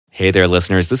Hey there,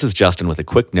 listeners. This is Justin with a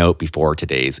quick note before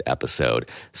today's episode.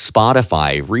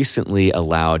 Spotify recently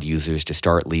allowed users to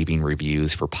start leaving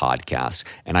reviews for podcasts,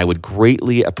 and I would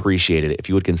greatly appreciate it if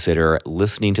you would consider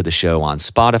listening to the show on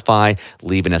Spotify,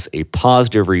 leaving us a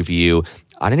positive review.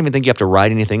 I don't even think you have to write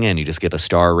anything in. You just give a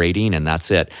star rating, and that's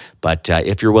it. But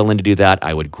if you're willing to do that,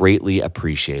 I would greatly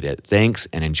appreciate it. Thanks,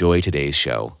 and enjoy today's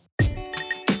show.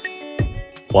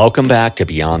 Welcome back to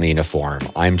Beyond the Uniform.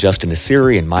 I'm Justin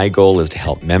Nassiri, and my goal is to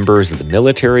help members of the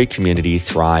military community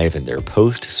thrive in their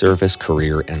post-service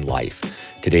career and life.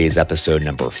 Today's episode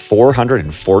number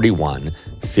 441,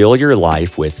 Fill Your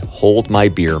Life with Hold My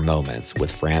Beer Moments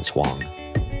with France Huang.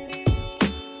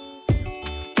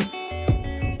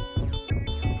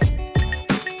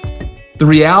 The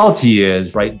reality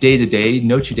is, right, day to day,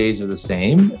 no 2 days are the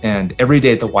same. And every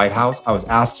day at the White House, I was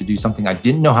asked to do something I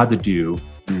didn't know how to do,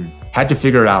 had to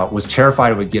figure it out, was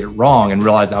terrified I would get it wrong, and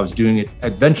realized I was doing it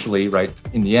eventually, right,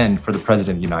 in the end, for the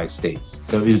President of the United States.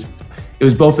 So it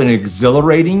was both an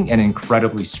exhilarating and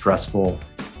incredibly stressful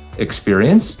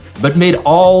experience, but made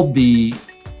all the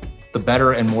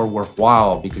better and more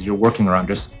worthwhile because you're working around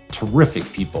just terrific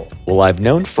people. Well, I've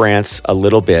known France a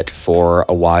little bit for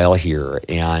a while here,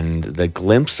 and the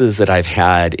glimpses that I've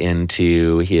had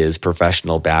into his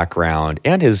professional background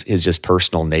and his just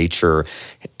personal nature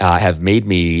have made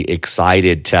me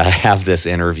excited to have this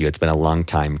interview. It's been a long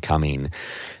time coming.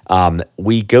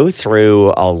 We go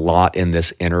through a lot in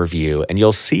this interview, and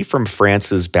you'll see from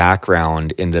France's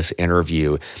background in this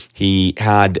interview, he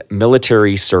had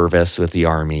military service with the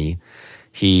Army.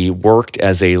 He worked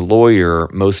as a lawyer,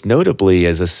 most notably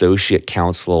as associate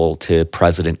counsel to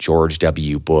President George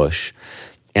W. Bush.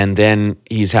 And then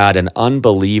he's had an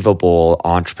unbelievable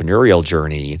entrepreneurial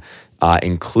journey,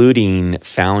 including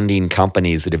founding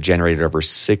companies that have generated over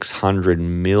 $600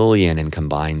 million in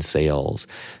combined sales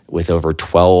with over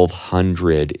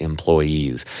 1,200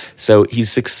 employees. So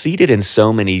he's succeeded in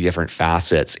so many different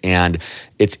facets, and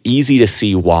it's easy to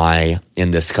see why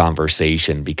in this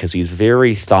conversation because he's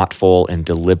very thoughtful and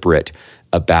deliberate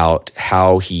about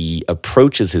how he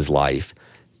approaches his life,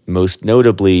 most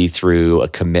notably through a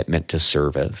commitment to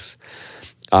service.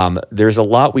 There's a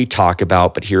lot we talk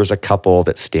about, but here's a couple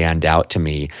that stand out to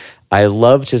me. I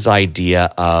loved his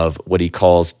idea of what he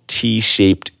calls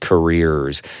T-shaped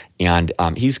careers. And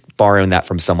he's borrowing that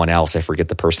from someone else. I forget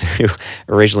the person who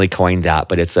originally coined that,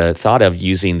 but it's a thought of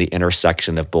using the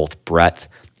intersection of both breadth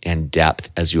and depth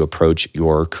as you approach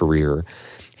your career.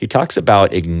 He talks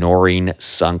about ignoring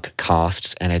sunk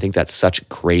costs, and I think that's such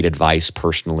great advice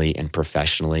personally and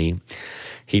professionally.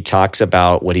 He talks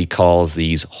about what he calls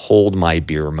these hold my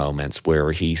beer moments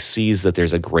where he sees that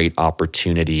there's a great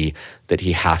opportunity that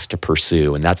he has to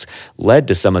pursue. And that's led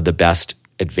to some of the best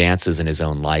advances in his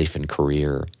own life and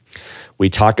career. We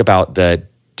talk about the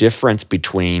difference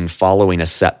between following a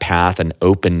set path and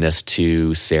openness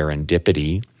to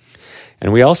serendipity.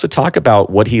 And we also talk about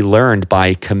what he learned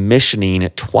by commissioning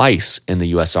twice in the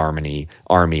U.S. Army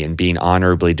and being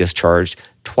honorably discharged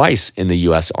twice in the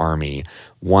U.S. Army,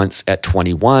 once at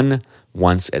 21,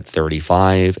 once at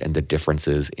 35, and the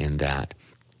differences in that.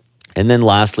 And then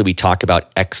lastly, we talk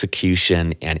about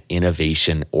execution and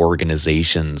innovation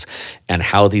organizations and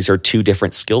how these are two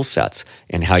different skill sets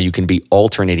and how you can be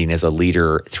alternating as a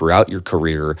leader throughout your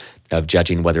career of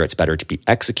judging whether it's better to be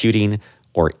executing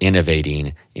or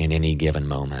innovating in any given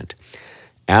moment.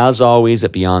 As always,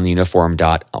 at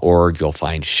beyondtheuniform.org, you'll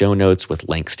find show notes with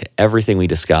links to everything we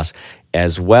discuss,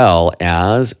 as well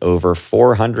as over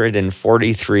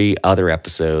 443 other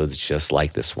episodes just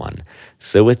like this one.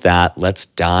 So with that, let's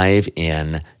dive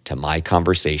in to my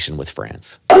conversation with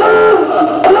France.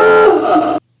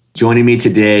 Joining me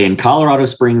today in Colorado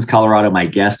Springs, Colorado, my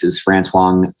guest is France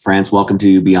Huang. France, welcome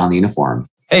to Beyond the Uniform.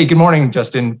 Hey, good morning,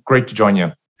 Justin. Great to join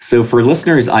you. So for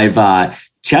listeners, I've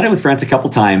chatted with France a couple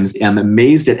times. I'm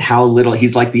amazed at how little,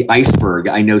 he's like the iceberg.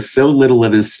 I know so little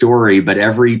of his story, but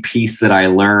every piece that I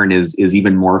learn is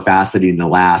even more fascinating than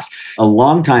the last. A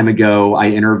long time ago, I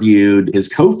interviewed his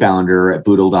co-founder at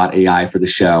Boodle.ai for the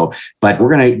show, but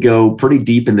we're going to go pretty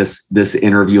deep in this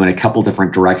interview in a couple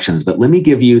different directions. But let me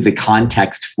give you the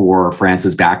context for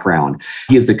France's background.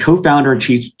 He is the co-founder and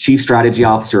chief strategy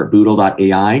officer at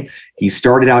Boodle.ai. He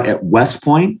started out at West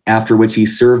Point, after which he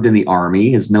served in the Army.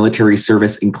 His military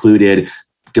service included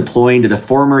deploying to the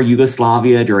former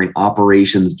Yugoslavia during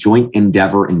Operations Joint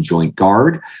Endeavor and Joint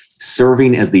Guard,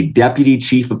 serving as the Deputy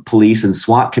Chief of Police and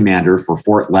SWAT Commander for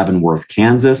Fort Leavenworth,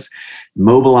 Kansas,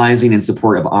 mobilizing in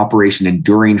support of Operation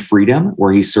Enduring Freedom,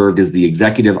 where he served as the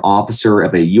executive officer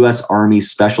of a U.S. Army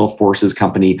Special Forces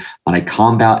company on a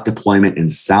combat deployment in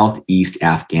Southeast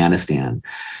Afghanistan.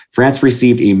 France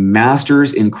received a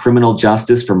master's in criminal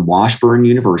justice from Washburn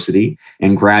University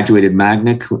and graduated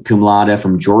magna cum laude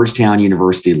from Georgetown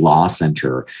University Law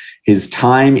Center. His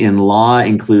time in law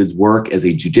includes work as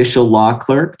a judicial law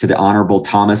clerk to the Honorable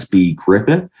Thomas B.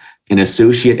 Griffith, an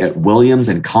associate at Williams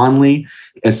and Conley,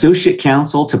 associate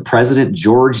counsel to President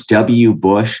George W.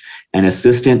 Bush, and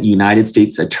assistant United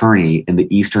States attorney in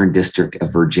the Eastern District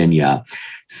of Virginia.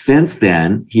 Since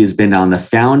then, he has been on the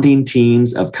founding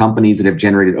teams of companies that have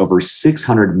generated over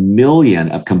 600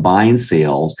 million of combined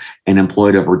sales and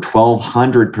employed over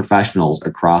 1,200 professionals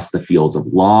across the fields of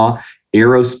law,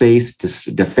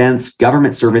 aerospace, defense,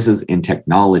 government services, and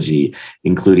technology,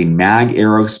 including MAG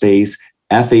Aerospace,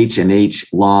 FH&H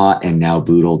Law, and now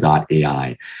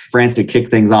Boodle.ai. France, to kick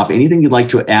things off, anything you'd like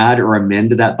to add or amend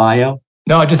to that bio?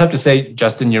 No, I just have to say,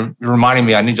 Justin, you're reminding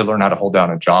me I need to learn how to hold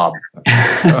down a job.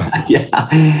 Yeah,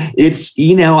 it's,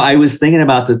 I was thinking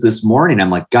about this morning. I'm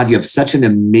like, God, you have such an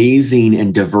amazing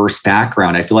and diverse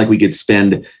background. I feel like we could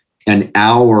spend an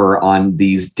hour on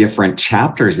these different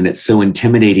chapters, and it's so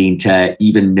intimidating to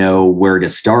even know where to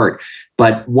start.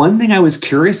 But one thing I was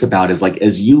curious about is, like,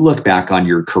 as you look back on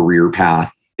your career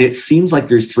path, it seems like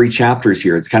there's 3 chapters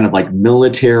here. It's kind of like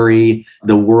military,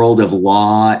 the world of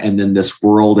law, and then this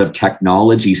world of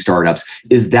technology startups.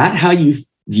 Is that how you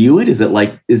view it? Is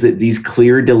it these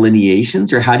clear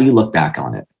delineations, or how do you look back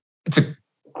on it? It's a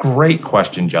great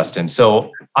question, Justin. So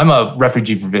I'm a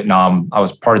refugee from Vietnam. I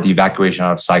was part of the evacuation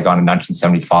out of Saigon in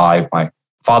 1975. My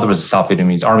father was a South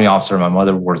Vietnamese Army officer. My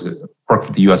mother worked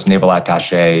for the U.S. Naval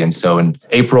Attaché. And so in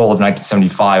April of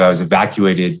 1975, I was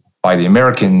evacuated by the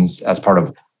Americans as part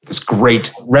of this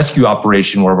great rescue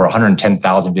operation where over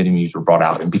 110,000 Vietnamese were brought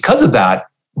out. And because of that,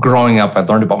 growing up, I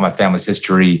learned about my family's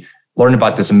history, learned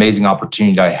about this amazing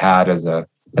opportunity I had as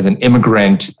an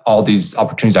immigrant, all these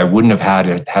opportunities I wouldn't have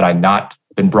had I not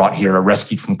been brought here,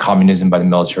 rescued from communism by the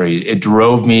military. It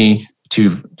drove me to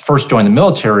first join the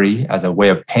military as a way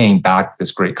of paying back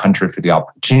this great country for the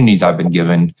opportunities I've been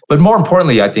given. But more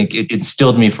importantly, I think it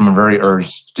instilled me from a very early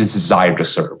desire to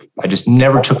serve. I just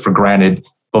never took for granted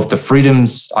both the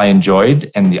freedoms I enjoyed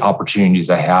and the opportunities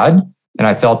I had. And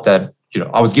I felt that,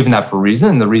 I was given that for a reason,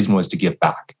 and the reason was to give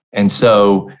back. And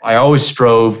so I always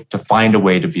strove to find a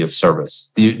way to be of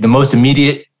service. The most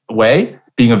immediate way,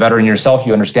 being a veteran yourself,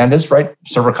 you understand this, right?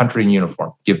 Serve our country in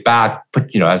uniform, give back,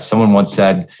 as someone once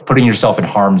said, putting yourself in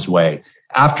harm's way.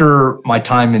 After my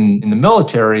time in the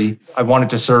military, I wanted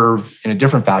to serve in a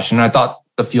different fashion. And I thought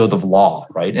the field of law,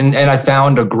 right? And I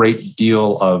found a great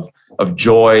deal of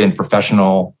joy and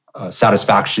professional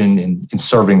satisfaction in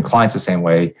serving clients the same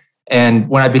way. And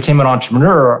when I became an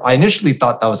entrepreneur, I initially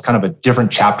thought that was kind of a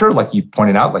different chapter, like you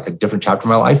pointed out, like a different chapter of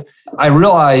my life. I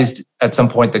realized at some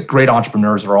point that great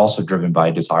entrepreneurs are also driven by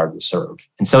a desire to serve.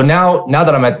 And so now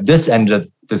that I'm at this end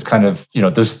of this kind of,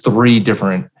 those 3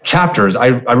 different chapters, I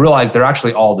realize they're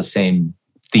actually all the same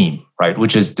theme, right?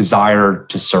 Which is desire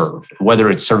to serve, whether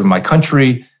it's serving my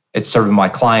country, it's serving my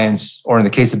clients, or in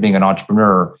the case of being an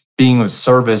entrepreneur, being of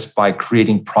service by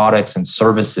creating products and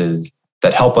services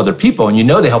that help other people. And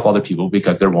they help other people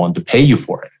because they're willing to pay you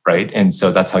for it, right? And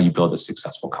so that's how you build a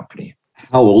successful company.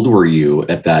 How old were you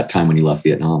at that time when you left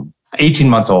Vietnam? 18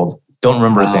 months old. Don't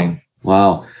remember a thing.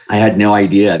 Wow. I had no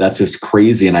idea. That's just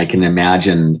crazy. And I can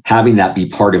imagine having that be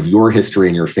part of your history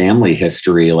and your family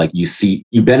history. Like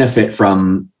you benefit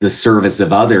from the service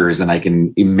of others. And I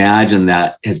can imagine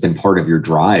that has been part of your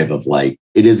drive of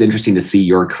it is interesting to see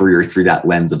your career through that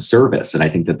lens of service. And I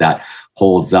think that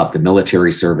holds up: the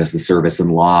military service, the service in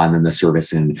law, and then the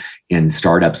service in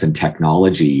startups and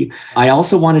technology. I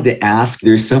also wanted to ask,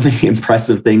 there's so many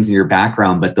impressive things in your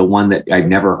background, but the one that I've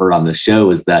never heard on the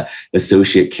show is the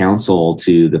associate counsel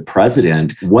to the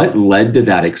president. What led to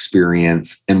that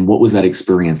experience, and what was that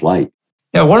experience like?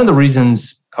 Yeah, one of the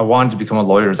reasons I wanted to become a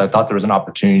lawyer is I thought there was an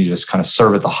opportunity to just kind of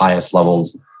serve at the highest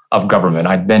levels of government.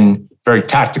 I'd been very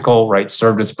tactical, right?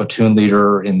 Served as a platoon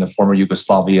leader in the former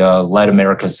Yugoslavia, led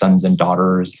America's Sons and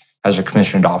Daughters as a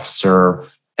commissioned officer.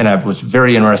 And I was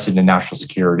very interested in national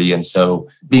security. And so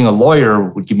being a lawyer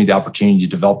would give me the opportunity to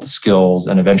develop the skills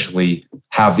and eventually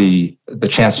have the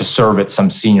chance to serve at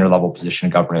some senior level position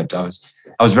in government. I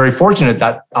was very fortunate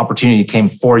that opportunity came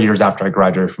 4 years after I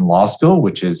graduated from law school,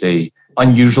 which is a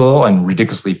unusual and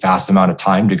ridiculously fast amount of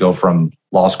time to go from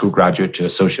law school graduate to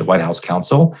associate White House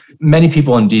counsel. Many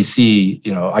people in DC,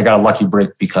 I got a lucky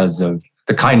break because of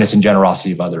the kindness and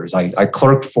generosity of others. I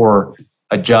clerked for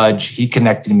a judge. He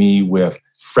connected me with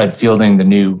Fred Fielding, the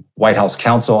new White House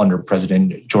counsel under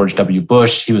President George W.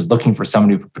 Bush. He was looking for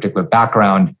somebody with a particular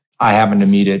background. I happened to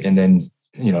meet it and then,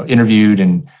 interviewed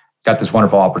and got this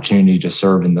wonderful opportunity to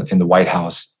serve in the White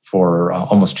House for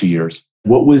almost 2 years.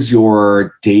 What was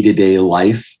your day-to-day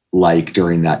life like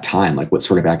during that time? Like what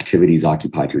sort of activities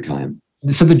occupied your time?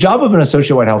 So the job of an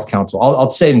associate White House counsel, I'll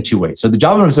say it in two ways. So the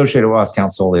job of an associate White House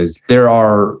counsel is there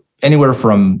are anywhere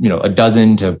from, a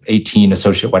dozen to 18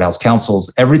 associate White House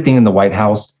counsels. Everything in the White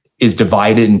House is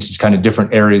divided into kind of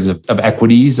different areas of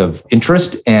equities, of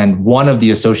interest. And one of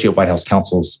the associate White House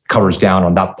counsels covers down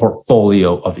on that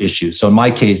portfolio of issues. So in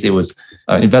my case, it was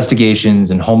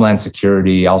investigations and Homeland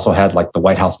Security. I also had like the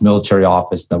White House Military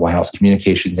Office, the White House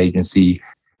Communications Agency,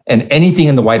 and anything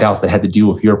in the White House that had to do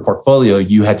with your portfolio,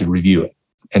 you had to review it.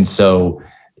 And so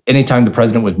anytime the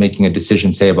president was making a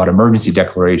decision, say about emergency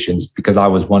declarations, because I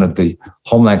was one of the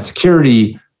Homeland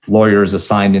Security lawyers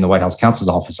assigned in the White House counsel's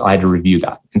office, I had to review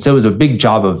that. And so it was a big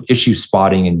job of issue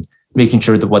spotting and making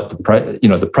sure that what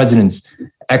the president's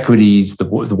equities, the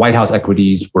White House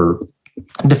equities were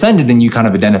defended, and you kind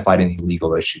of identified any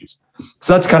legal issues.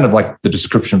 So that's kind of like the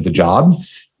description of the job.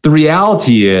 The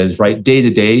reality is, right, day to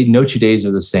day, no 2 days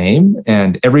are the same.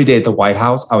 And every day at the White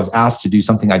House, I was asked to do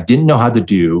something I didn't know how to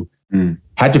do,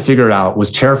 had to figure it out, was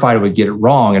terrified I would get it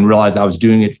wrong, and realized I was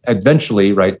doing it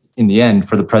eventually, right, in the end,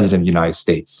 for the President of the United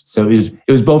States. So it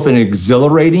was both an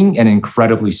exhilarating and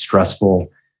incredibly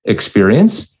stressful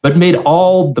experience, but made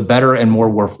all the better and more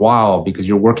worthwhile because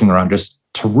you're working around just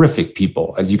terrific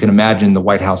people. As you can imagine, the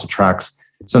White House attracts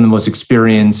some of the most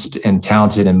experienced and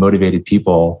talented and motivated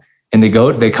people. And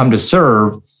they come to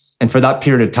serve. And for that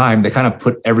period of time, they kind of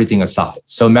put everything aside.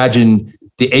 So imagine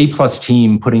the A+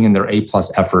 team putting in their A+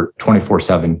 effort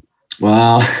 24/7.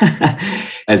 Well,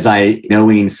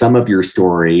 knowing some of your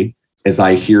story, as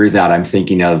I hear that, I'm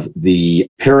thinking of the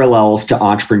parallels to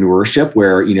entrepreneurship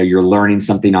where, you're learning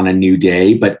something on a new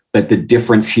day, but the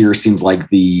difference here seems like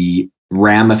the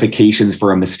ramifications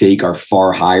for a mistake are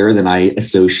far higher than I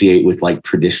associate with like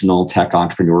traditional tech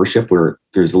entrepreneurship, where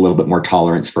there's a little bit more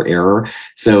tolerance for error.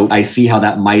 So I see how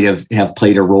that might have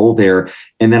played a role there.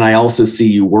 And then I also see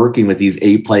you working with these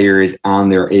A players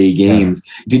on their A games.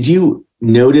 Yeah. Did you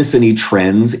notice any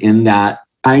trends in that?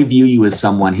 I view you as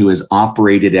someone who has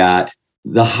operated at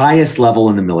the highest level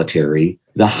in the military,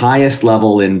 the highest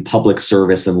level in public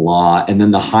service and law, and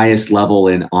then the highest level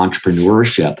in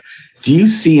entrepreneurship. Do you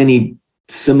see any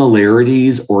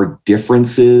similarities or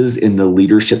differences in the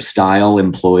leadership style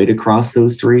employed across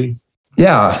those three?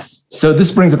 Yeah. So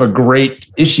this brings up a great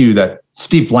issue that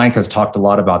Steve Blank has talked a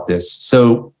lot about this.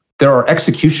 So there are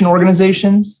execution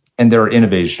organizations and there are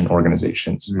innovation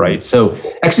organizations, right? So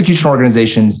execution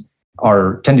organizations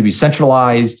tend to be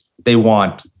centralized. They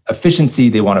want efficiency,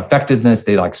 they want effectiveness,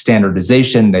 they like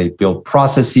standardization, they build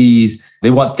processes,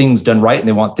 they want things done right, and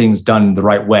they want things done the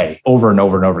right way over and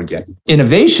over and over again.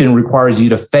 Innovation requires you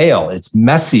to fail. It's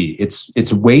messy,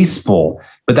 it's wasteful,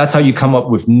 but that's how you come up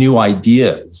with new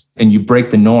ideas and you break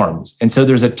the norms. And so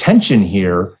there's a tension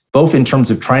here, both in terms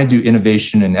of trying to do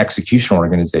innovation and execution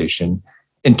organization,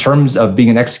 in terms of being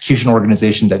an execution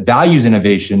organization that values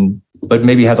innovation, but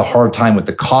maybe has a hard time with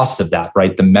the cost of that,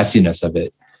 right? The messiness of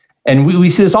it. And we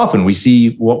see this often. We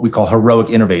see what we call heroic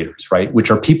innovators, right?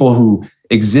 Which are people who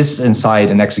exist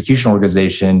inside an execution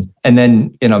organization and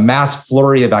then in a mass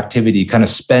flurry of activity kind of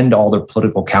spend all their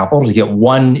political capital to get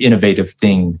one innovative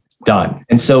thing done.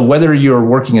 And so whether you're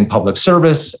working in public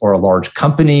service or a large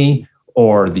company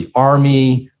or the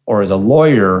army or as a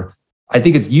lawyer, I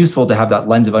think it's useful to have that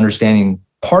lens of understanding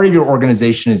part of your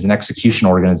organization is an execution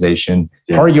organization.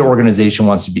 Yeah. Part of your organization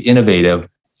wants to be innovative.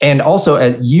 And also,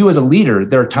 as a leader,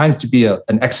 there are times to be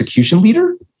an execution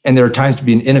leader and there are times to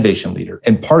be an innovation leader.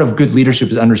 And part of good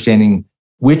leadership is understanding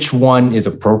which one is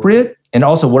appropriate and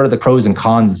also what are the pros and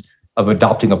cons of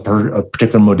adopting a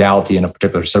particular modality in a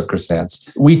particular circumstance.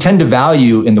 We tend to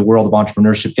value in the world of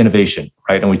entrepreneurship innovation,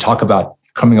 right? And we talk about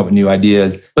coming up with new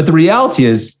ideas. But the reality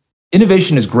is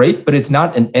innovation is great, but it's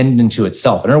not an end into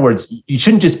itself. In other words, you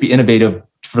shouldn't just be innovative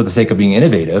for the sake of being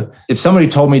innovative. If somebody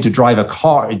told me to drive a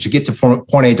car to get to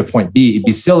point A to point B, it'd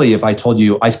be silly if I told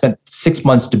you I spent 6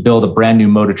 months to build a brand new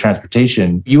mode of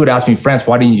transportation. You would ask me, France,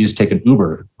 why didn't you just take an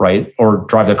Uber, right? Or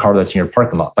drive the car that's in your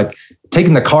parking lot? Like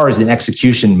taking the car is an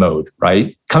execution mode,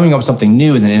 right? Coming up with something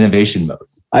new is an innovation mode.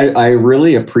 I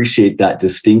really appreciate that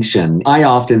distinction. I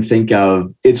often think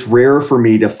of, it's rare for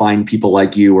me to find people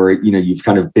like you where, you've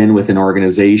kind of been with an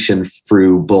organization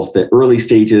through both the early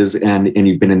stages and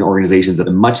you've been in organizations at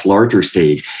a much larger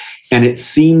stage. And it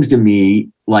seems to me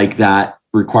like that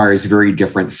requires very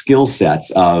different skill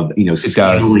sets of,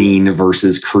 scaling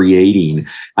versus creating.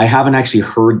 I haven't actually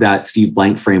heard that Steve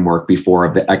Blank framework before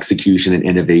of the execution and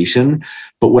innovation.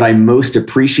 But what I most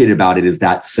appreciate about it is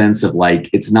that sense of like,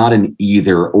 it's not an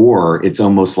either or, it's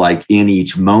almost like in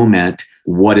each moment,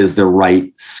 what is the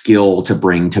right skill to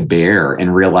bring to bear,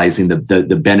 and realizing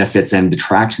the benefits and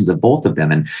detractions of both of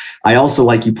them. And I also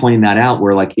like you pointing that out,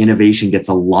 where like innovation gets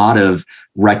a lot of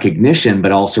recognition,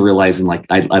 but also realizing, like,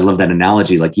 I love that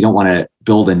analogy. Like, you don't want to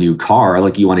build a new car,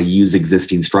 like you want to use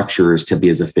existing structures to be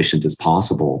as efficient as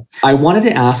possible. I wanted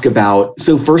to ask about,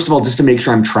 so first of all, just to make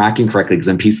sure I'm tracking correctly, because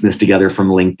I'm piecing this together from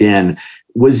LinkedIn,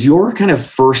 was your kind of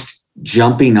first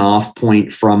jumping off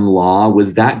point from law,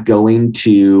 was that going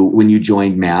to when you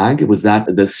joined MAG? Was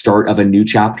that the start of a new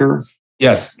chapter?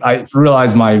 Yes, I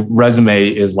realized my resume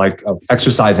is like an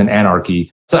exercise in anarchy.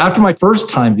 So after my first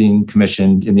time being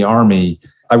commissioned in the Army,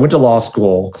 I went to law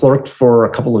school, clerked for a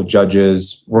couple of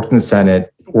judges, worked in the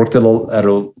Senate, worked at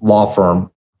a law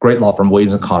firm, great law firm,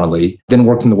 Williams & Connolly, then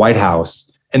worked in the White House.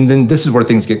 And then this is where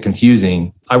things get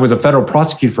confusing. I was a federal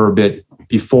prosecutor for a bit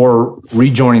before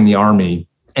rejoining the Army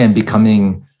and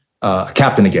becoming a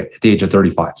captain again at the age of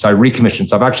 35. So I recommissioned.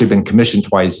 So I've actually been commissioned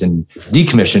twice and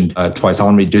decommissioned twice.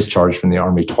 Army discharged from the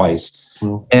Army twice.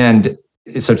 Mm. And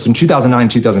so in 2009,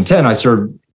 2010, I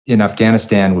served in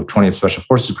Afghanistan with 20th Special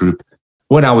Forces Group.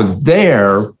 When I was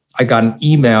there, I got an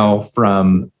email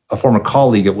from a former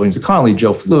colleague at Williams & Connolly,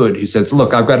 Joe Fluid, who says,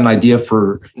 look, I've got an idea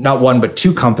for not one, but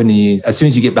two companies. As soon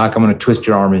as you get back, I'm going to twist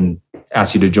your arm and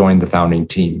ask you to join the founding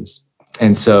teams.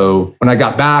 And so when I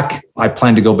got back, I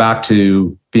planned to go back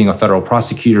to being a federal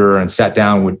prosecutor, and sat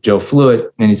down with Joe Fluid.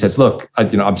 And he says, look,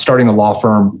 I'm starting a law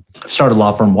firm. I've started a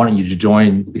law firm. Why don't you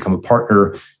join, become a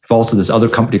partner? I've also this other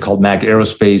company called MAG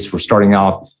Aerospace. We're starting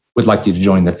off. Would like you to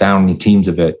join the founding teams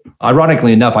of it.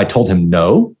 Ironically enough, I told him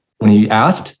no when he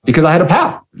asked, because I had a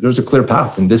path. There was a clear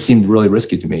path, and this seemed really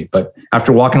risky to me. But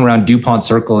after walking around DuPont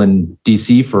Circle in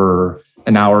DC for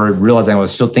an hour, realizing I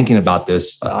was still thinking about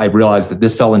this, I realized that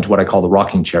this fell into what I call the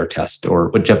rocking chair test, or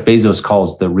what Jeff Bezos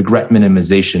calls the regret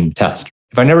minimization test.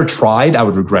 If I never tried, I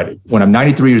would regret it. When I'm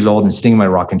 93 years old and sitting in my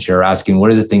rocking chair asking,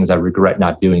 what are the things I regret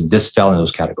not doing? This fell in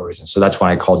those categories. And so that's when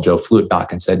I called Joe Fluid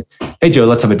back and said, hey, Joe,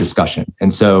 let's have a discussion.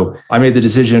 And so I made the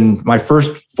decision. My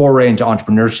first foray into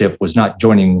entrepreneurship was not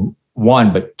joining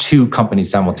one, but two companies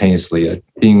simultaneously,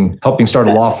 helping start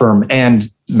a law firm and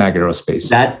MAG Aerospace.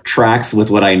 That tracks with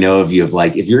what I know of you, of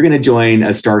like, if you're going to join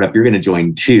a startup, you're going to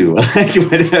join two. Like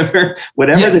whatever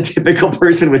the typical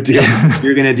person would do,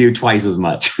 you're going to do twice as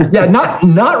much. Yeah,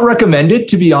 not recommended,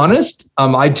 to be honest.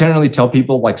 I generally tell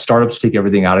people, like, startups take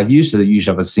everything out of you so that you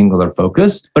should have a singular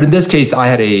focus. But in this case, I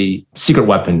had a secret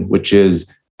weapon, which is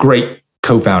great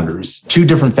co-founders, two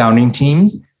different founding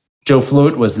teams. Joe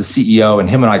Fluid was the CEO, and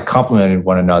him and I complemented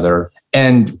one another.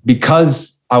 And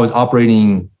because I was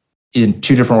operating in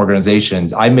two different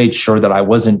organizations, I made sure that I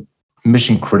wasn't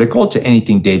mission critical to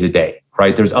anything day to day,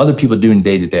 right? There's other people doing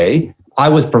day to day. I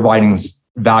was providing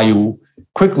value,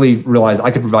 quickly realized I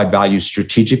could provide value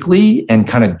strategically and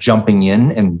kind of jumping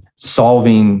in and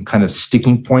solving kind of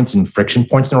sticking points and friction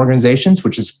points in organizations,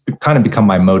 which has kind of become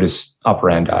my modus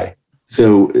operandi.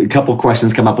 So a couple of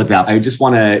questions come up with that. I just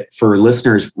want to, for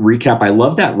listeners, recap. I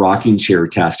love that rocking chair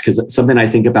test, because something I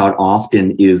think about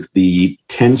often is the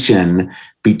tension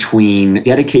between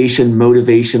dedication,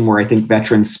 motivation, where I think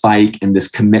veterans spike, and this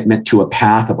commitment to a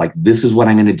path of like, this is what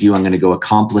I'm going to do. I'm going to go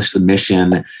accomplish the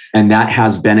mission. And that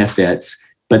has benefits.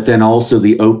 But then also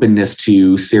the openness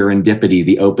to serendipity,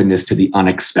 the openness to the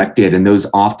unexpected. And those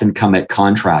often come at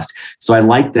contrast. So I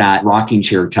like that rocking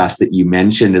chair test that you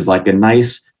mentioned is like a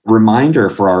nice reminder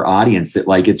for our audience that,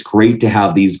 like, it's great to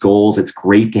have these goals. It's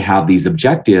great to have these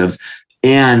objectives.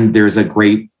 And there's a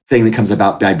great thing that comes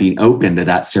about by being open to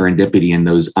that serendipity and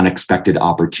those unexpected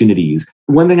opportunities.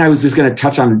 One thing I was just going to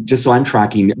touch on, just so I'm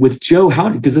tracking with Joe,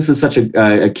 because this is such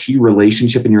a key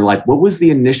relationship in your life, what was the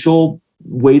initial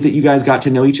way that you guys got to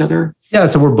know each other? Yeah,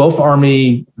 so we're both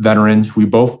Army veterans. We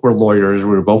both were lawyers. We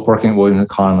were both working at Williams &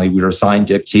 Connolly. We were assigned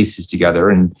to cases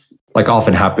together. And like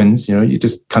often happens, you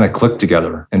just kind of click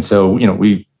together. And so,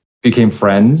 we became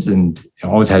friends, and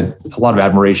always had a lot of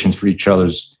admirations for each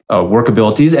other's work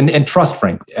abilities and trust,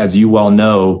 frankly. As you well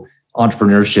know,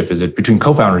 entrepreneurship between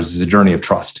co-founders is a journey of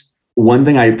trust. One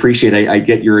thing I appreciate, I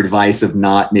get your advice of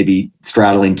not maybe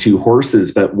straddling two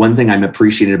horses, but one thing I'm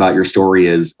appreciating about your story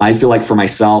is I feel like for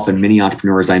myself and many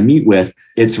entrepreneurs I meet with,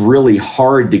 it's really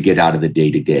hard to get out of the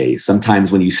day-to-day.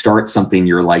 Sometimes when you start something,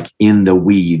 you're like in the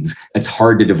weeds. It's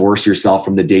hard to divorce yourself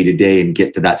from the day-to-day and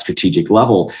get to that strategic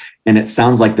level. And it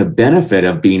sounds like the benefit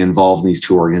of being involved in these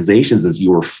two organizations is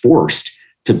you were forced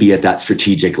to be at that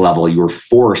strategic level. You were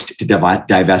forced to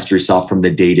divest yourself from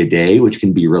the day-to-day, which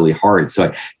can be really hard.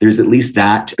 So there's at least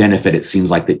that benefit, it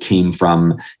seems like, that came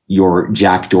from your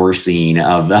Jack Dorsey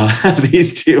of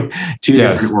these two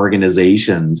different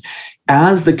organizations.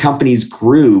 As the companies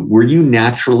grew, were you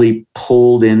naturally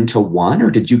pulled into one, or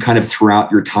did you kind of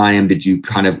throughout your time, did you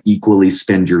kind of equally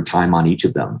spend your time on each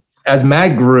of them? As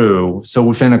MAG grew, so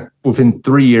within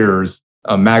 3 years,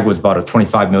 MAG was about a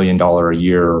 $25 million a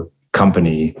year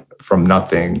company from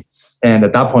nothing. And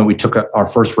at that point, we took our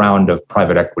first round of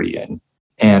private equity in.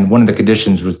 And one of the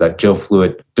conditions was that Joe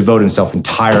Fluitt devote himself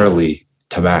entirely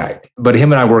to MAG. But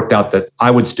him and I worked out that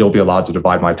I would still be allowed to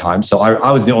divide my time. So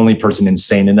I was the only person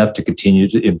insane enough to continue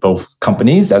in both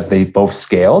companies as they both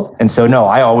scaled. And so, no,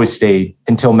 I always stayed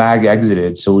until MAG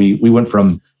exited. So we went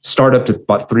from startup to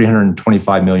about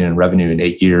 $325 million in revenue in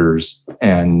 8 years.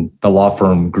 And the law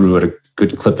firm grew at a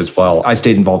good clip as well. I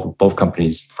stayed involved with both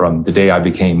companies from the day I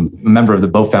became a member of the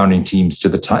both founding teams to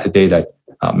the day that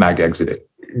MAG exited.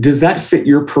 Does that fit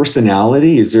your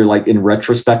personality? Is there, like, in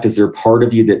retrospect, is there a part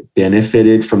of you that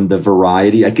benefited from the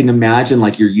variety? I can imagine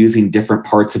like you're using different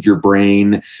parts of your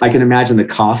brain. I can imagine the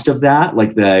cost of that,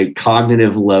 like the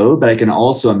cognitive load, but I can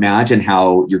also imagine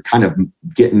how you're kind of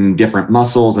getting different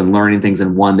muscles and learning things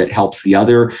in one that helps the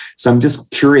other. So I'm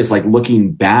just curious, like,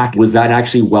 looking back, was that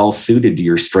actually well suited to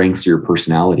your strengths or your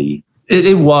personality?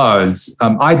 It was.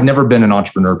 I'd never been an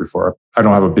entrepreneur before. I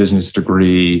don't have a business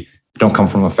degree. Don't come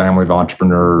from a family of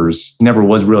entrepreneurs. Never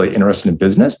was really interested in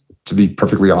business, to be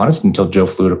perfectly honest, until Joe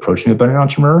Fluitt approached me about an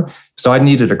entrepreneur. So I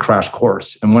needed a crash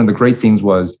course. And one of the great things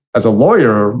was, as a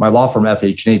lawyer, my law firm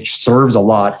FH&H serves a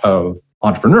lot of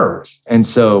entrepreneurs. And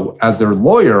so as their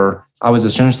lawyer, I was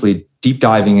essentially deep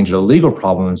diving into the legal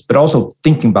problems, but also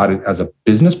thinking about it as a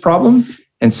business problem.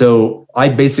 And so I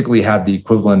basically had the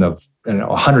equivalent of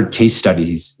 100 case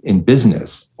studies in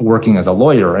business working as a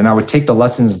lawyer. And I would take the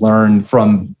lessons learned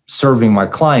from serving my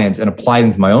clients and apply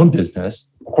them to my own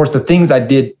business. Of course, the things I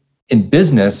did in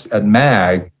business at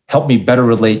MAG helped me better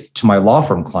relate to my law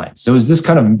firm clients. So it was this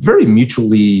kind of very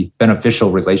mutually beneficial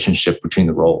relationship between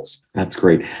the roles. That's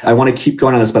great. I want to keep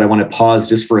going on this, but I want to pause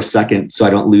just for a second so I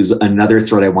don't lose another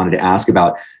thread I wanted to ask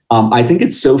about. I think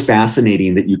it's so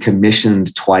fascinating that you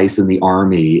commissioned twice in the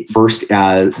Army, first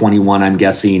at 21, I'm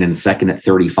guessing, and second at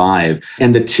 35.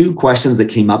 And the two questions that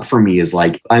came up for me is,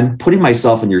 like, I'm putting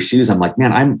myself in your shoes. I'm like,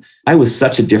 man, I was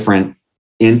such a different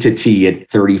entity at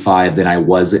 35 than I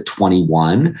was at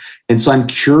 21. And so I'm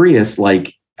curious,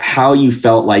 like, how you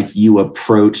felt like you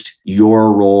approached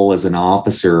your role as an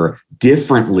officer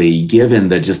differently, given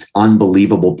the just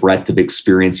unbelievable breadth of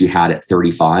experience you had at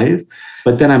 35.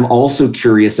 But then I'm also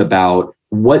curious about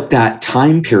what that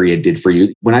time period did for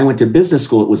you. When I went to business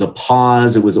school, it was a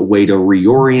pause. It was a way to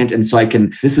reorient. And so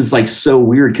this is like so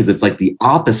weird because it's like the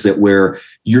opposite, where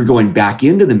you're going back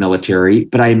into the military,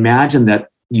 but I imagine that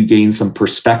you gain some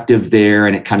perspective there,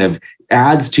 and it kind of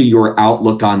adds to your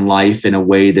outlook on life in a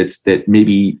way that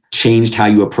maybe changed how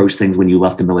you approach things when you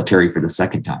left the military for the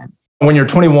second time. When you're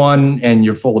 21 and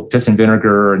you're full of piss and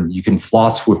vinegar and you can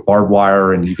floss with barbed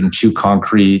wire and you can chew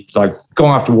concrete, like,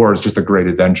 going off to war is just a great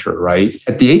adventure, right?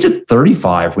 At the age of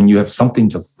 35, when you have something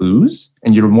to lose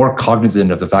and you're more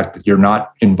cognizant of the fact that you're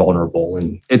not invulnerable,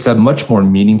 and it's a much more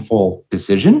meaningful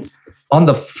decision. On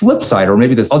the flip side, or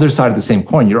maybe this other side of the same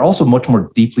coin, you're also much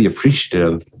more deeply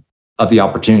appreciative of the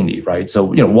opportunity, right? So,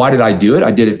 why did I do it?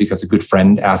 I did it because a good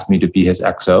friend asked me to be his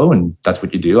XO, and that's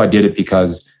what you do. I did it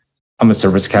because I'm a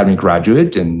Service Academy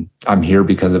graduate, and I'm here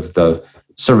because of the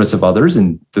service of others.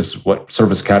 And this is what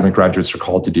Service Academy graduates are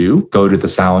called to do: go to the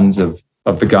sounds of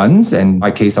the guns. And in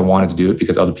my case, I wanted to do it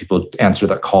because other people answered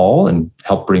that call and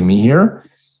helped bring me here.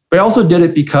 But I also did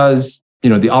it because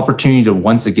the opportunity to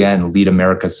once again lead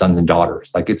America's sons and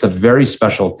daughters. Like, it's a very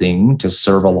special thing to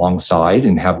serve alongside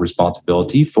and have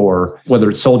responsibility for, whether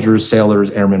it's soldiers,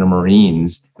 sailors, airmen, or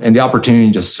Marines, and the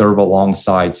opportunity to serve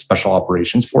alongside special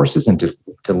operations forces and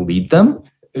to lead them.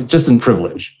 It's just a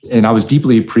privilege. And I was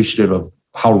deeply appreciative of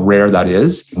how rare that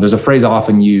is. There's a phrase I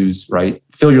often use, right?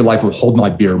 Fill your life with hold my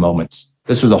beer moments.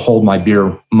 This was a hold my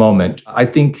beer moment. I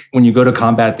think when you go to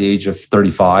combat at the age of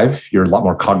 35, you're a lot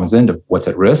more cognizant of what's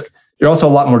at risk. You're also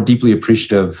a lot more deeply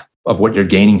appreciative of what you're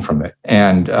gaining from it.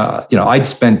 And, I'd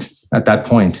spent at that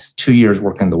point 2 years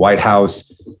working in the White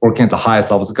House, working at the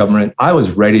highest levels of government. I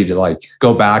was ready to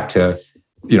go back to,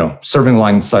 serving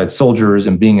alongside soldiers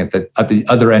and being at the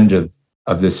other end of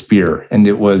this spear. And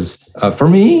it was, for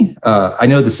me, I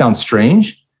know this sounds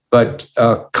strange, but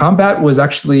combat was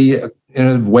actually in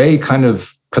a way kind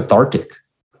of cathartic.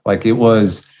 Like,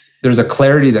 there's a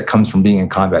clarity that comes from being in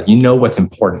combat. You know what's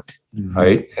important.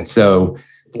 Right. And so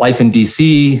life in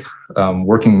DC,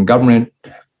 working in government,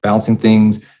 balancing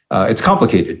things. It's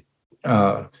complicated.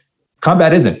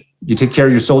 Combat isn't. You take care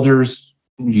of your soldiers,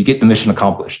 you get the mission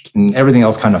accomplished, and everything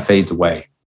else kind of fades away.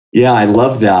 Yeah, I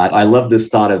love that. I love this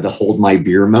thought of the hold my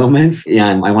beer moments.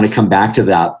 And I want to come back to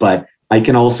that. But I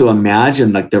can also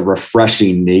imagine like the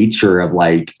refreshing nature of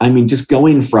just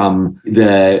going from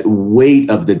the weight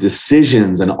of the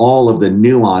decisions and all of the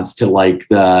nuance to like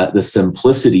the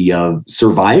simplicity of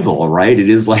survival, right? It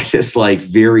is like this like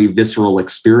very visceral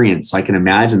experience. So I can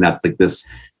imagine that's like this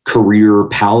career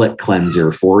palate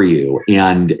cleanser for you.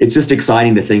 And it's just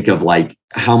exciting to think of like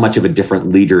how much of a different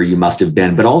leader you must have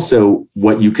been, but also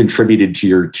what you contributed to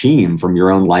your team from your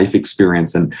own life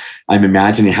experience. And I'm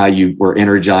imagining how you were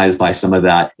energized by some of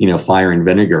that, fire and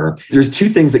vinegar. There's two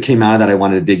things that came out of that I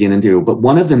wanted to dig into, but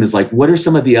one of them is like, what are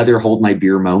some of the other hold my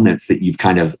beer moments that you've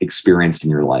kind of experienced in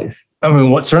your life? I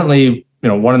mean, one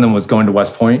of them was going to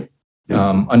West Point.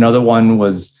 Another one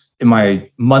was in my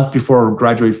month before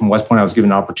graduating from West Point, I was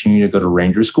given an opportunity to go to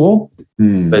Ranger School,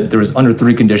 but there was under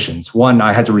 3 conditions. One,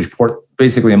 I had to report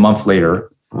basically a month later,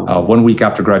 1 week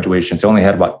after graduation. So I only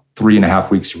had about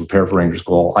 3.5 weeks to prepare for Ranger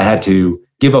School. I had to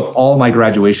give up all my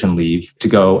graduation leave to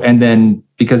go. And then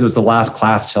because it was the last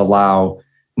class to allow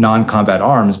non-combat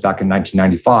arms back in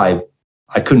 1995,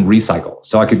 I couldn't recycle.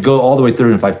 So I could go all the way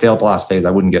through. And if I failed the last phase,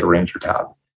 I wouldn't get a Ranger tab.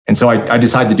 And so I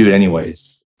decided to do it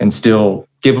anyways and still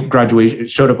gave up graduation,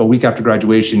 showed up a week after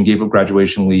graduation, gave up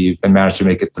graduation leave, and managed to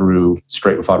make it through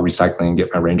straight without recycling and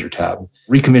get my Ranger tab.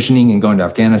 Recommissioning and going to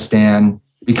Afghanistan,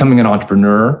 becoming an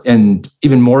entrepreneur, and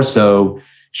even more so,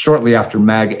 shortly after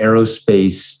MAG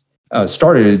Aerospace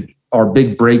started, our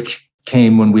big break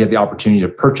came when we had the opportunity to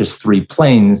purchase 3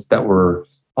 planes that were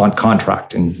on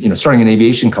contract. And starting an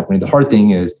aviation company, the hard thing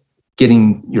is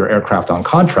getting your aircraft on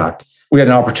contract. We had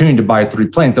an opportunity to buy 3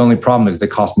 planes. The only problem is they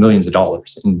cost millions of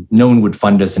dollars and no one would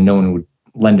fund us and no one would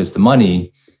lend us the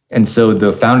money. And so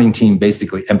the founding team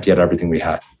basically emptied out everything we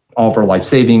had. All of our life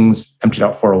savings, emptied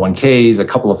out 401ks. A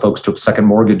couple of folks took second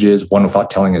mortgages, one without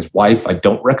telling his wife. I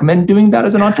don't recommend doing that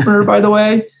as an entrepreneur, by the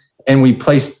way. And we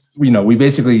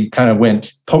basically kind of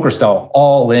went poker style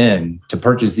all in to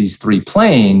purchase these 3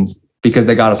 planes because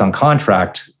they got us on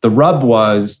contract. The rub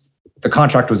was the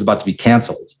contract was about to be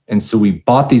canceled. And so we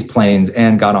bought these planes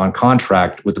and got on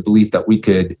contract with the belief that we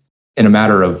could, in a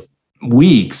matter of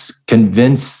weeks,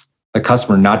 convince the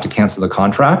customer not to cancel the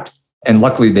contract. And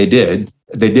luckily they did.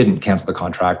 They didn't cancel the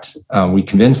contract. We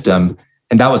convinced them.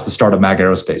 And that was the start of MAG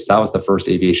Aerospace. That was the first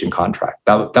aviation contract.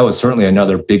 That was certainly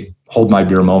another big hold my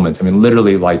beer moment. I mean,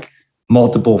 literally like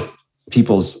multiple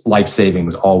people's life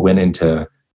savings all went into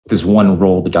this one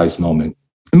roll the dice moment.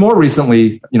 And more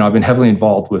recently, I've been heavily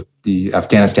involved with the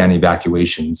Afghanistan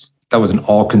evacuations. That was an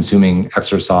all-consuming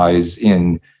exercise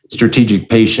in strategic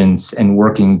patience and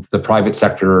working the private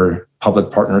sector,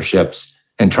 public partnerships,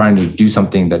 and trying to do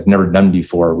something that never done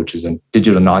before, which is a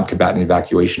digital non-combatant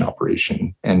evacuation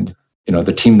operation. And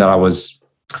the team that I was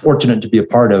fortunate to be a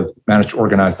part of managed to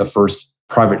organize the first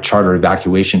private charter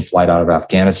evacuation flight out of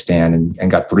Afghanistan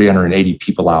and got 380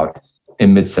 people out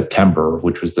in mid-September,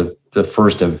 which was the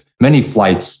first of many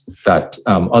flights that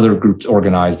other groups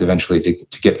organized eventually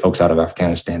to get folks out of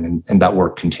Afghanistan. And that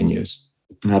work continues.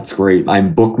 That's great.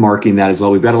 I'm bookmarking that as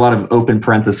well. We've got a lot of open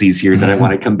parentheses here that I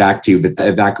want to come back to, but the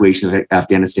evacuation of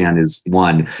Afghanistan is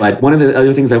one. But one of the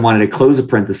other things I wanted to close a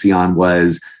parenthesis on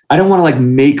was, I don't want to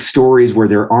make stories where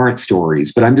there aren't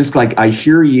stories, but I'm just I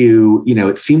hear you,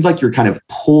 it seems like you're kind of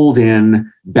pulled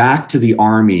in back to the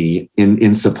Army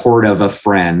in support of a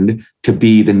friend to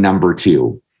be the number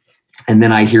 2. And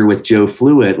then I hear with Joe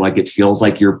Fluitt, it feels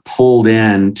like you're pulled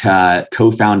in to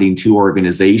co-founding 2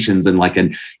 organizations in a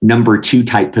number 2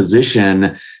 type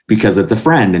position because it's a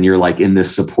friend and you're in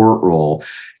this support role.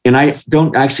 And I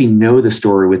don't actually know the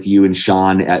story with you and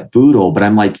Sean at Boodle, but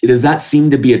I'm does that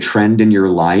seem to be a trend in your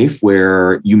life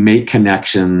where you make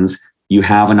connections, you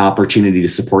have an opportunity to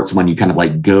support someone, you kind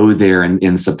of go there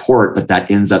and support, but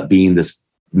that ends up being this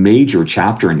major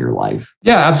chapter in your life?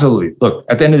 Yeah, absolutely. Look,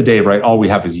 at the end of the day, right, all we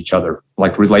have is each other.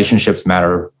 Relationships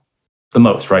matter the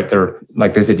most, right? They're,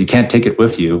 like they said, you can't take it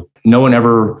with you. No one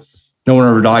ever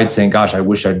died saying, gosh, I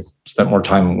wish I'd spent more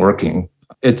time working.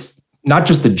 It's not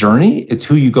just the journey, it's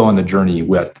who you go on the journey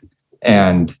with.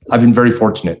 And I've been very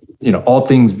fortunate, all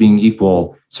things being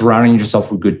equal, surrounding yourself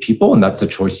with good people, and that's a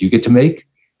choice you get to make.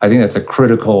 I think that's a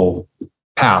critical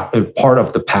path, part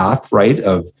of the path, right,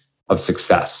 of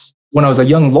success. When I was a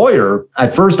young lawyer,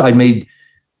 at first I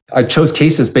chose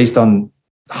cases based on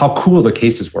how cool the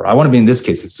cases were. I want to be in this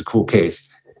case, it's a cool case.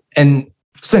 And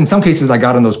so in some cases I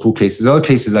got in those cool cases. In other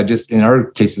cases, I just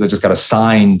got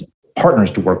assigned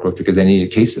partners to work with because they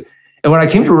needed cases. And what I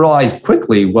came to realize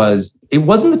quickly was it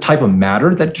wasn't the type of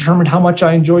matter that determined how much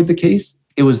I enjoyed the case.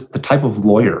 It was the type of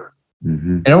lawyer.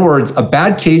 In other words, a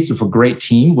bad case with a great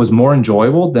team was more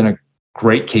enjoyable than a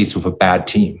great case with a bad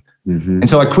team. And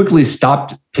so I quickly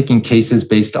stopped picking cases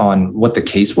based on what the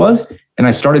case was. And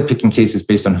I started picking cases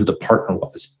based on who the partner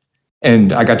was.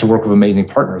 And I got to work with amazing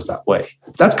partners that way.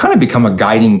 That's kind of become a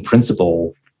guiding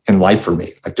principle in life for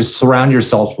me. Like, just surround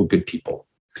yourselves with good people.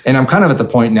 And I'm kind of at the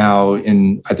point now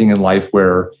in life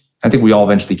where I think we all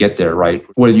eventually get there, right?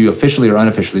 Whether you officially or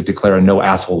unofficially declare a no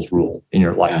assholes rule in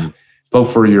your life,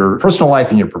 both for your personal life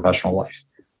and your professional life.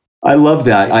 I love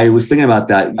that. I was thinking about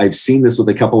that. I've seen this with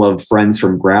a couple of friends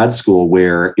from grad school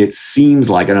where it seems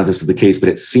like, I don't know if this is the case, but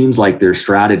it seems like their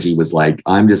strategy was like,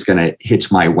 I'm just going to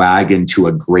hitch my wagon to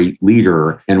a great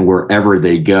leader, and wherever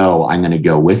they go, I'm going to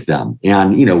go with them.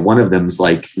 And, you know, one of them's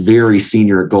like very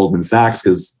senior at Goldman Sachs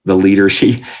because the leader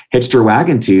she hitched her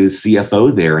wagon to is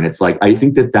CFO there. And it's like, I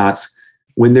think that's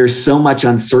when there's so much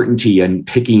uncertainty and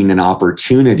picking an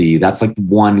opportunity, that's like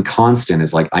one constant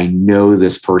is like, I know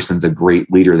this person's a great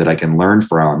leader that I can learn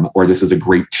from, or this is a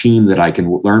great team that I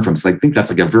can learn from. So I think that's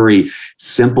like a very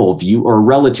simple view, or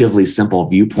relatively simple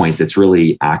viewpoint that's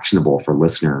really actionable for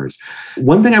listeners.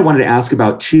 One thing I wanted to ask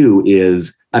about too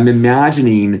is I'm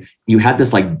imagining you had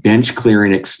this like bench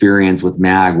clearing experience with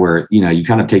MAG where, you know, you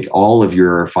kind of take all of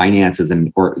your finances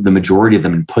or the majority of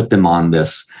them and put them on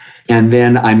this. And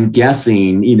then I'm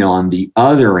guessing, you know, on the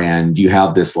other end, you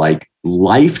have this like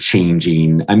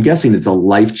life-changing, I'm guessing it's a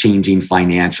life-changing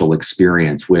financial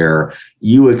experience where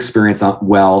you experience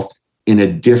wealth in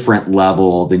a different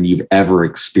level than you've ever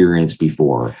experienced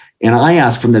before. And I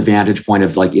ask from the vantage point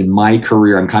of like in my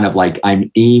career, I'm kind of like,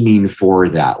 I'm aiming for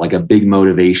that. Like a big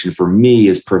motivation for me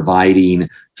is providing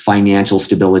financial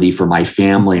stability for my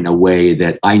family in a way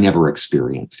that I never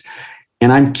experienced.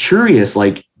 And I'm curious,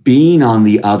 like, being on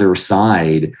the other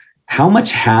side, how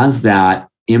much has that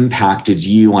impacted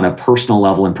you on a personal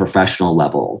level and professional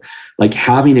level? Like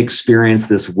having experienced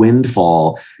this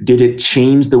windfall, did it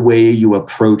change the way you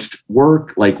approached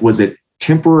work? Like, was it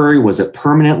temporary? Was it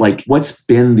permanent? Like, what's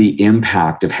been the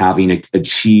impact of having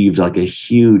achieved like a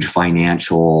huge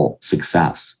financial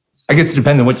success? I guess it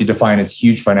depends on what you define as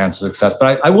huge financial success.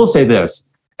 But I will say this,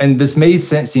 and this may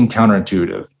seem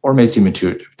counterintuitive or may seem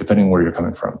intuitive, depending on where you're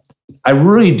coming from. I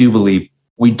really do believe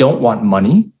we don't want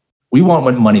money. We want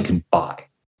what money can buy.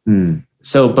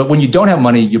 So, but when you don't have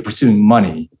money, you're pursuing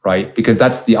money, right? Because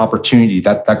that's the opportunity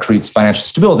that creates financial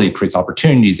stability, it creates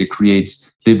opportunities, it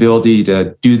creates the ability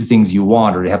to do the things you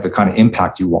want or to have the kind of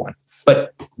impact you want.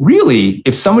 But really,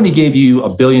 if somebody gave you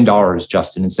 $1 billion,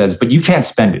 Justin, and says, but you can't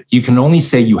spend it, you can only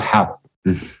say you have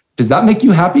it. Does that make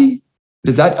you happy?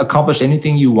 Does that accomplish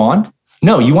anything you want?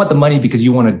 No, you want the money because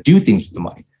you want to do things with the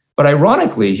money. But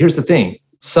ironically, here's the thing.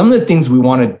 Some of the things we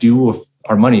want to do with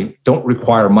our money don't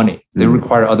require money. They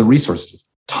require other resources.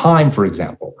 Time, for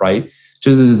example, right?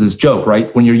 So there's this joke,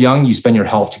 right? When you're young, you spend your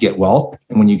health to get wealth.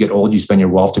 And when you get old, you spend your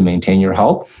wealth to maintain your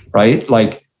health, right?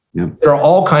 Like there are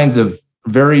all kinds of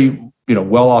very,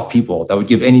 well-off people that would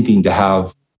give anything to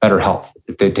have better health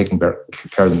if they'd taken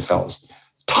care of themselves.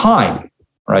 Time,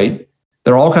 right?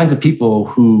 There are all kinds of people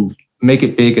who make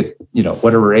it big at,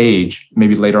 whatever age,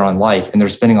 maybe later on in life, and they're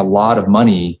spending a lot of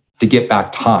money to get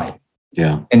back time.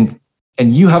 Yeah. And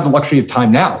you have the luxury of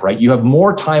time now, right? You have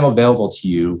more time available to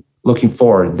you looking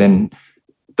forward than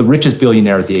the richest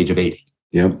billionaire at the age of 80.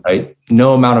 Yep. Right?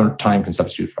 No amount of time can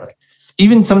substitute for it.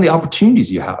 Even some of the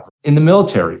opportunities you have in the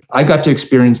military, I got to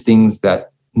experience things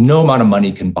that no amount of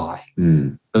money can buy.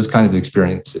 Those kinds of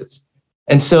experiences.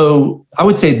 And so I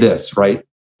would say this, right?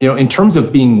 In terms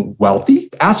of being wealthy,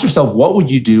 ask yourself, what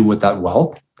would you do with that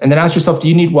wealth? And then ask yourself, do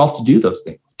you need wealth to do those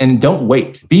things? And don't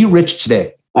wait. Be rich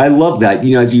today. I love that.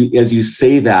 As you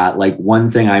say that, like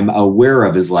one thing I'm aware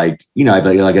of is like, I have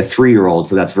like a 3-year-old,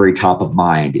 so that's very top of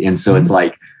mind. And so it's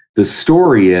like the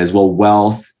story is, well,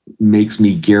 wealth makes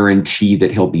me guarantee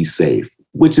that he'll be safe,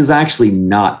 which is actually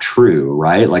not true,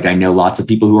 right? Like I know lots of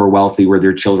people who are wealthy where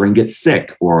their children get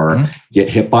sick or get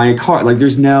hit by a car. Like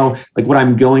there's no, like what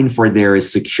I'm going for there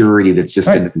is security that's just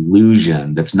an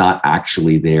illusion that's not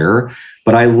actually there.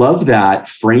 But I love that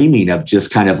framing of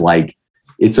just kind of like,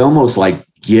 it's almost like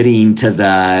getting to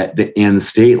the end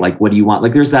state. Like, what do you want?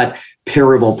 Like there's that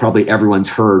parable probably everyone's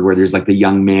heard where there's like the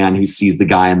young man who sees the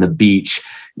guy on the beach,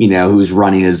 who's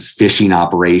running his fishing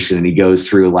operation. And he goes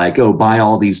through like, oh, buy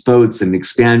all these boats and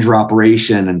expand your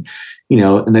operation. And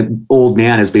and the old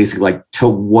man is basically like, to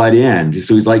what end?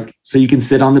 So he's like, so you can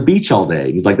sit on the beach all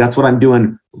day. He's like, that's what I'm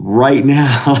doing right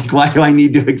now. Like, why do I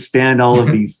need to extend all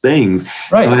of these things?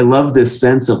 Right. So I love this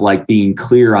sense of like being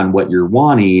clear on what you're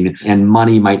wanting, and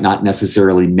money might not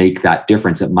necessarily make that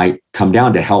difference. It might come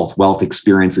down to health, wealth,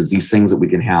 experiences, these things that we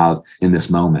can have in this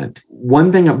moment.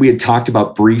 One thing that we had talked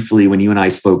about briefly when you and I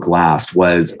spoke last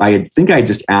was, I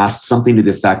just asked something to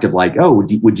the effect of like, oh,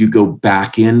 would you go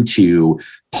back into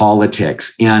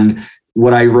politics? And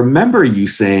what I remember you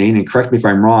saying, and correct me if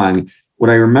I'm wrong, what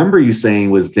I remember you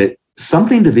saying was that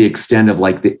something to the extent of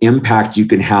like the impact you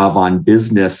can have on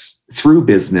business through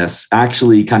business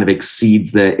actually kind of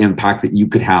exceeds the impact that you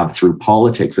could have through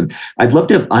politics. And I'd love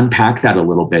to unpack that a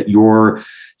little bit. Your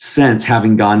sense,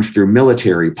 having gone through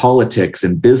military, politics,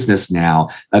 and business now,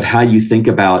 of how you think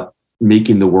about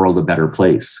making the world a better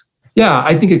place. Yeah,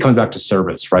 I think it comes back to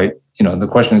service, right? The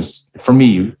question is, for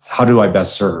me, how do I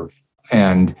best serve?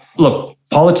 And look,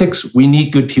 politics, we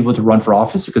need good people to run for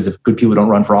office, because if good people don't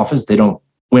run for office, they don't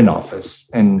win office.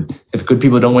 And if good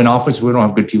people don't win office, we don't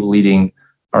have good people leading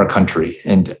our country.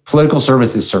 And political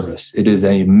service is service. It is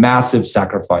a massive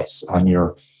sacrifice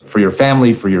for your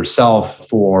family, for yourself,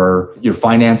 for your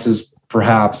finances,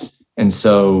 perhaps. And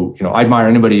so, I admire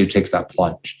anybody who takes that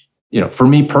plunge. For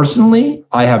me personally,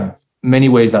 I have many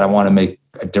ways that I want to make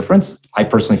a difference. I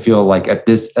personally feel like at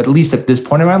least at this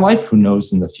point in my life, who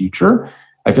knows in the future,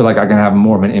 I feel like I can have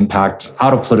more of an impact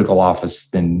out of political office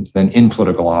than in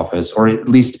political office, or at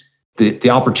least the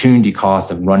opportunity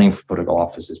cost of running for political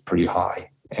office is pretty high.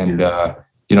 And,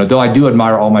 though I do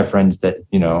admire all my friends that,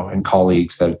 and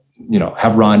colleagues that,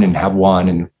 have run and have won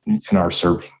and are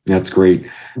serving. That's great.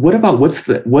 What about,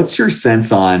 what's your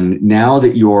sense on, now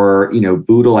that you're,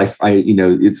 Boodle,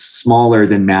 it's smaller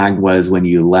than MAG was when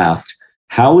you left.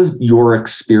 How is your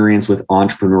experience with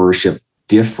entrepreneurship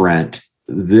different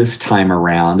this time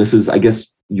around? This is, I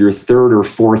guess, your third or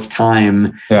fourth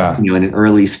time, in an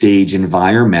early stage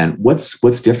environment.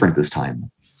 What's different this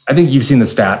time? I think you've seen the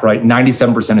stat, right?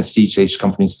 97% of seed stage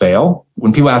companies fail.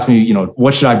 When people ask me,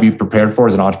 what should I be prepared for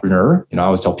as an entrepreneur? I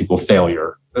always tell people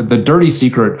failure. The dirty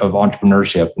secret of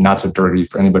entrepreneurship, not so dirty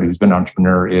for anybody who's been an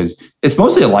entrepreneur, is it's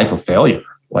mostly a life of failure.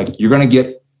 Like, you're going to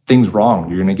get things wrong.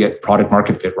 You're going to get product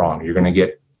market fit wrong. You're going to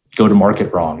get go to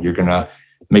market wrong. You're going to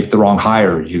make the wrong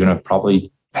hire. You're going to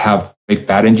probably make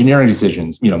bad engineering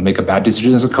decisions, make a bad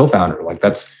decision as a co-founder. Like,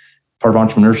 that's part of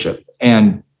entrepreneurship.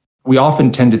 And we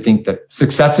often tend to think that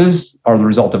successes are the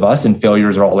result of us and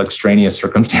failures are all extraneous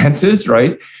circumstances,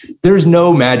 right? There's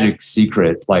no magic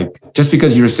secret. Like, just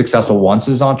because you're successful once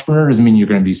as an entrepreneur doesn't mean you're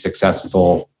going to be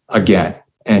successful again.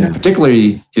 And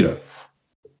particularly,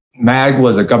 MAG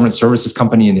was a government services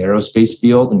company in the aerospace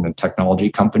field and a technology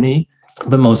company,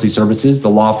 but mostly services. The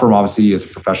law firm obviously is a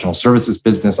professional services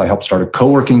business. I helped start a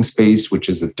co-working space, which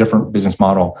is a different business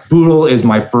model. Boodle is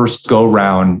my first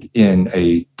go-round in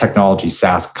a technology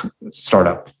SaaS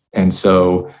startup. And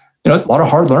so, it's a lot of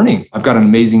hard learning. I've got an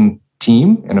amazing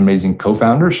team, an amazing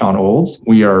co-founder, Sean Olds.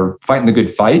 We are fighting the good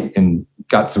fight and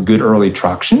got some good early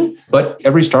traction, but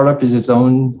every startup is its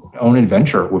own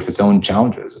adventure with its own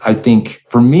challenges. I think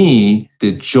for me,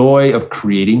 the joy of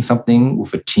creating something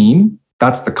with a team,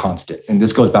 that's the constant. And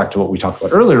this goes back to what we talked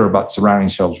about earlier about surrounding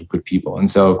ourselves with good people. And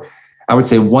so I would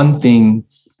say one thing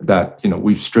that,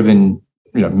 we've striven,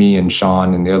 me and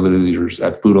Sean and the other leaders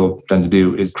at Boodle done to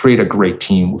do is create a great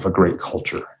team with a great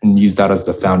culture and use that as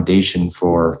the foundation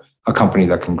for a company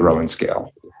that can grow and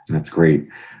scale. That's great.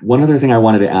 One other thing I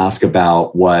wanted to ask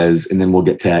about was, and then we'll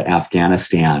get to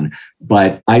Afghanistan,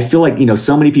 but I feel like,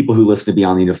 so many people who listen to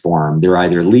Beyond the Uniform, they're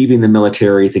either leaving the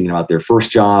military, thinking about their first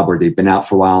job, or they've been out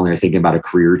for a while and they're thinking about a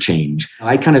career change.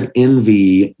 I kind of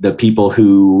envy the people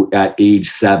who at age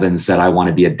 7 said, I want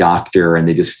to be a doctor, and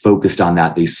they just focused on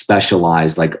that. They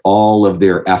specialized, like all of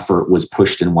their effort was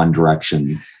pushed in one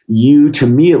direction. You, to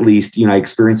me at least, I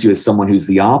experience you as someone who's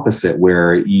the opposite,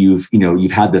 where you've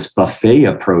had this buffet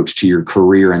approach to your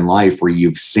career and life, where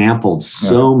you've sampled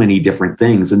so many different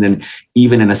things. And then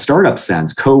even in a startup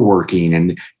sense, co-working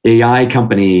and AI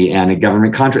company and a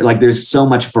government contract, like there's so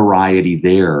much variety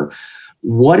there.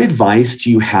 What advice do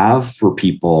you have for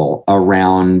people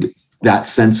around that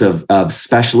sense of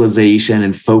specialization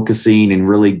and focusing and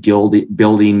really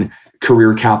building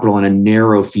career capital in a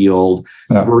narrow field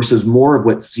versus more of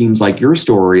what seems like your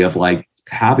story of like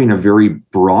having a very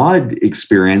broad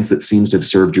experience that seems to have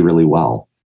served you really well?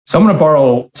 So I'm going to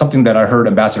borrow something that I heard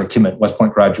Ambassador Kimmett, West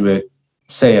Point graduate,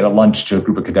 say at a lunch to a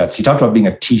group of cadets. He talked about being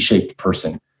a T-shaped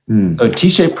person. So a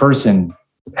T-shaped person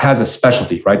has a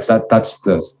specialty, right? So that's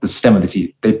the stem of the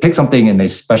T. They pick something and they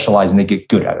specialize and they get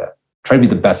good at it. Try to be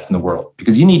the best in the world,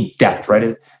 because you need depth,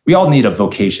 right? we all need a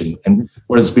vocation. And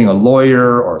whether it's being a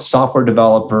lawyer or a software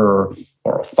developer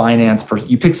or a finance person,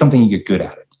 you pick something, you get good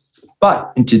at it.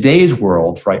 But in today's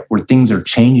world, right, where things are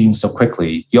changing so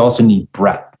quickly, you also need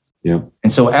breadth. Yeah.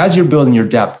 And so as you're building your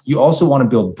depth, you also want to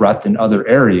build breadth in other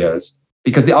areas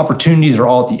because the opportunities are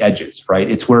all at the edges, right?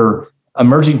 It's where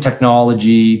emerging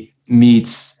technology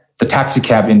meets the taxi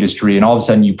cab industry, and all of a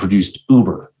sudden you produced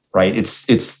Uber, right?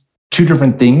 It's two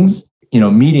different things,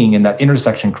 meeting, and that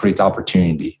intersection creates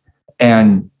opportunity.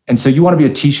 And so you want to be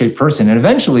a T-shaped person. And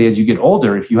eventually, as you get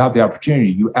older, if you have the opportunity,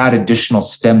 you add additional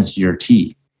stems to your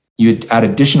T. You add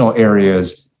additional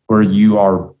areas where you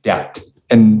are depth.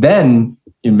 And then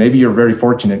maybe you're very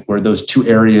fortunate where those two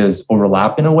areas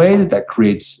overlap in a way that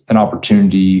creates an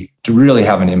opportunity to really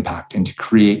have an impact and to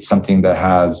create something that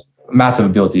has a massive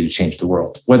ability to change the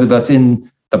world, whether that's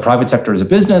in the private sector as a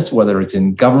business, whether it's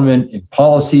in government, in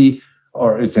policy,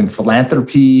 or it's in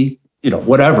philanthropy,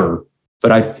 whatever.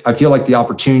 But I feel like the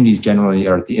opportunities generally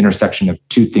are at the intersection of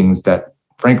two things that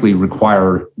frankly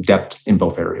require depth in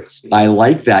both areas. I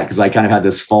like that because I kind of had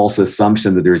this false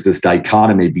assumption that there's this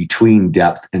dichotomy between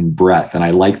depth and breadth. And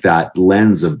I like that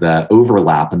lens of the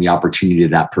overlap and the opportunity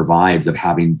that provides of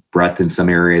having breadth in some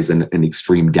areas and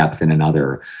extreme depth in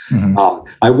another. Mm-hmm.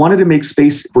 I wanted to make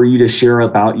space for you to share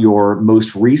about your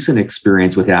most recent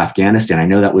experience with Afghanistan. I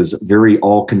know that was very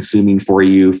all-consuming for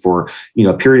you for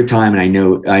a period of time.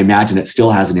 And I imagine it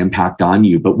still has an impact on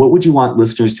you. But what would you want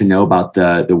listeners to know about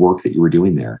the work that you were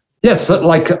doing there? Yes,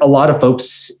 like a lot of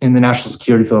folks in the national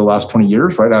security field the last 20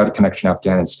 years, right, I had a connection to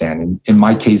Afghanistan. And in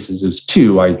my cases, it was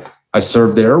two. I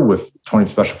served there with 20th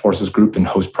Special Forces Group in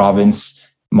Host Province.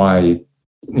 My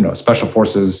Special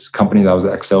Forces company that I was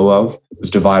XO of was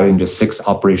divided into 6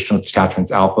 operational detachments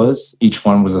alphas. Each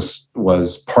one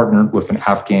was partnered with an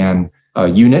Afghan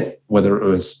unit, whether it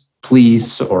was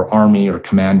police or army or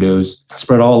commandos,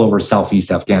 spread all over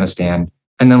Southeast Afghanistan.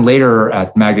 And then later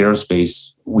at Maggot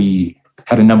Aerospace, we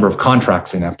had a number of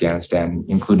contracts in Afghanistan,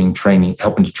 including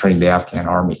helping to train the Afghan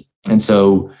army. And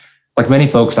so, like many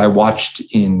folks, I watched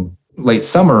in late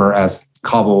summer as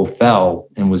Kabul fell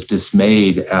and was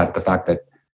dismayed at the fact that,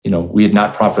 we had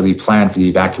not properly planned for the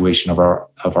evacuation of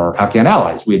our Afghan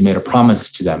allies. We had made a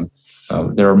promise to them.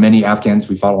 There are many Afghans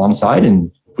we fought alongside,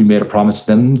 and we made a promise to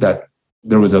them that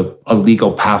there was a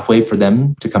legal pathway for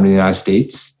them to come to the United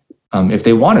States if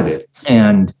they wanted it.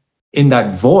 And in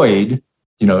that void,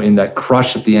 in that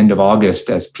crush at the end of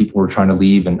August, as people were trying to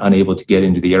leave and unable to get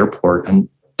into the airport, and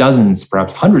dozens,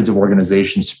 perhaps hundreds of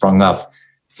organizations sprung up,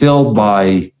 filled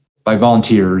by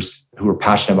volunteers who were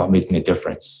passionate about making a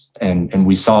difference. And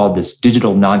we saw this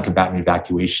digital non-combatant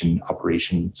evacuation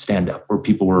operation stand up, where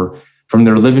people were from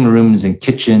their living rooms and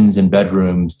kitchens and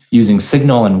bedrooms using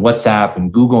Signal and WhatsApp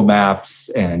and Google Maps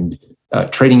and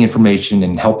trading information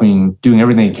and doing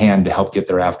everything they can to help get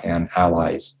their Afghan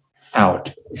allies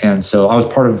out. And so I was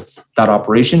part of that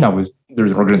operation.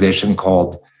 There's an organization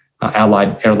called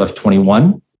Allied Airlift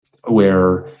 21,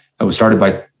 where I was started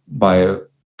by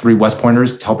 3 West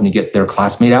Pointers helping to get their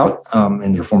classmate out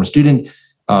and their former student.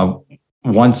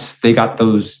 Once they got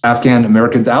those Afghan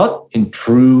Americans out in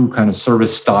true kind of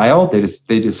service style, they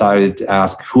decided to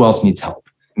ask who else needs help.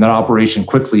 And that operation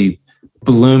quickly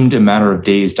bloomed in a matter of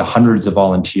days to hundreds of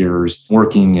volunteers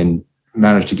working, and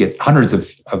managed to get hundreds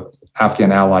of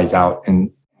Afghan allies out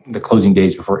in the closing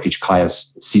days before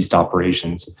HKIAS ceased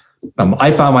operations.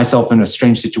 I found myself in a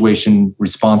strange situation,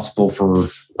 responsible for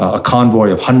a convoy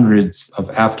of hundreds of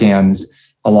Afghans,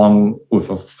 along with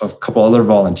a couple other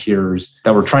volunteers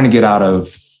that were trying to get out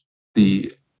of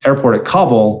the airport at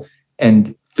Kabul,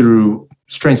 and through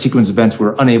strange sequence of events, we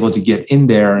were unable to get in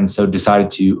there, and so decided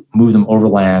to move them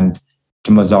overland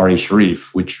to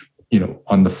Mazar-e-Sharif, which,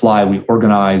 on the fly, we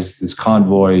organized this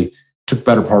convoy. Took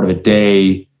better part of a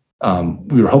day.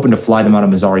 We were hoping to fly them out of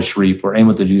Mazar-e-Sharif. We were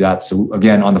able to do that. So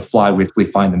again, on the fly, we quickly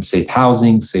find them safe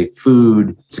housing, safe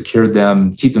food, secured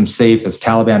them, keep them safe as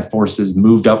Taliban forces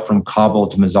moved up from Kabul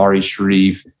to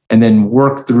Mazar-e-Sharif, and then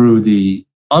worked through the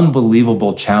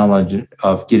unbelievable challenge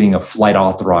of getting a flight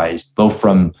authorized, both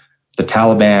from the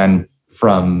Taliban,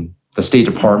 from the State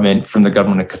Department, from the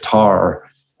government of Qatar.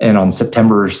 And on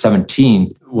September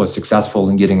 17th, was successful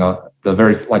in getting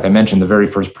like I mentioned, the very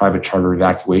first private charter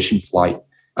evacuation flight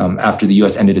after the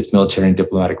U.S. ended its military and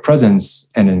diplomatic presence,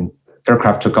 and an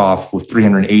aircraft took off with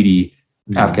 380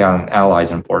 Afghan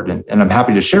allies on board. And I'm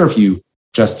happy to share with you,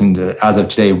 Justin, that as of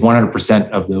today, 100%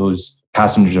 of those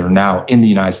passengers are now in the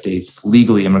United States,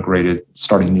 legally immigrated,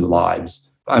 starting new lives.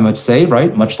 I must say,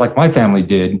 right, much like my family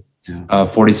did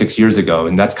 46 years ago.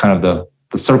 And that's kind of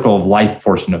the circle of life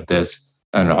portion of this.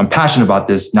 And I'm passionate about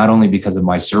this, not only because of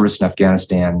my service in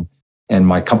Afghanistan and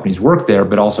my companies work there,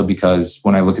 but also because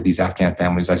when I look at these Afghan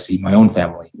families, I see my own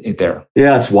family there.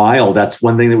 Yeah, it's wild. That's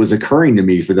one thing that was occurring to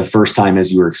me for the first time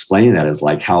as you were explaining that, is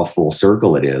like how full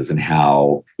circle it is, and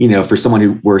how, for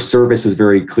someone where service is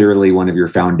very clearly one of your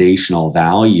foundational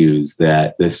values,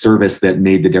 that the service that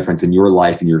made the difference in your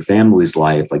life and your family's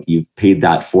life, like you've paid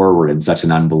that forward in such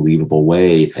an unbelievable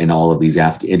way in all of these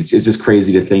it's just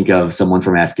crazy to think of someone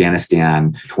from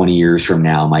Afghanistan 20 years from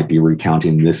now might be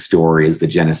recounting this story as the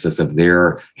genesis of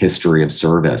their history of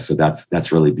service. So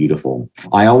that's really beautiful.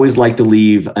 I always like to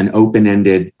leave an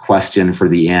open-ended question for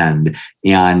the end.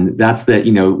 And that's that,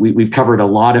 we've covered a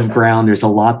lot of ground. There's a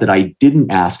lot that I didn't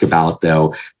ask about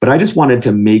though, but I just wanted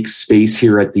to make space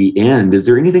here at the end. Is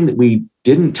there anything that we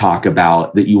didn't talk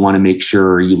about that you want to make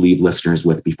sure you leave listeners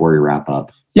with before you wrap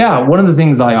up? Yeah. One of the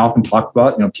things I often talk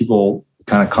about, people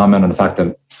kind of comment on the fact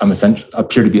that I'm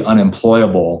appear to be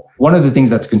unemployable. One of the things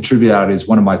that's contributed out is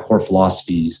one of my core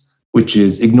philosophies, which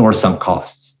is ignore sunk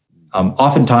costs.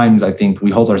 Oftentimes, I think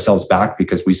we hold ourselves back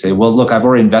because we say, well, look, I've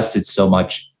already invested so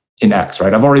much in X,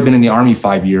 right? I've already been in the Army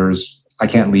 5 years. I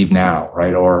can't leave now,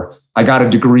 right? Or I got a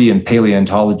degree in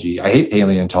paleontology. I hate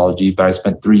paleontology, but I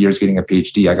spent 3 years getting a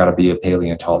PhD. I got to be a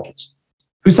paleontologist.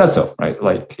 Who says so, right?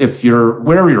 Like if you're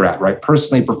wherever you're at, right?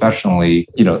 Personally, professionally,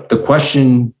 the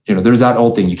question, there's that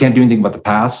old thing. You can't do anything about the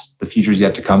past. The future's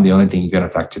yet to come. The only thing you can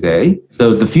affect today.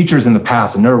 So the future's in the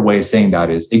past. Another way of saying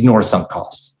that is ignore sunk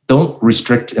costs. Don't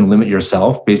restrict and limit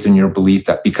yourself based on your belief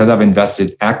that because I've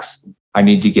invested X, I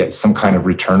need to get some kind of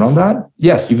return on that.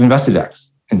 Yes, you've invested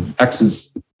X, and X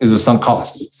is a sunk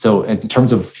cost. So in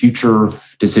terms of future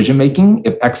decision-making,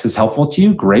 if X is helpful to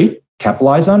you, great,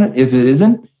 capitalize on it. If it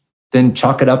isn't, then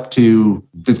chalk it up to,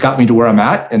 this got me to where I'm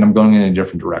at and I'm going in a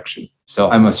different direction. So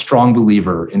I'm a strong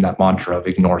believer in that mantra of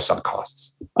ignore sunk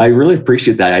costs. I really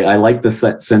appreciate that. I like the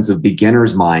sense of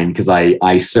beginner's mind, because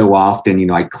I so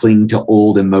often, I cling to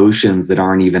old emotions that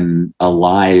aren't even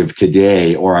alive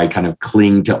today, or I kind of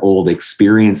cling to old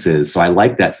experiences. So I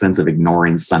like that sense of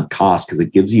ignoring sunk costs, because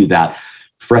it gives you that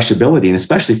fresh ability. And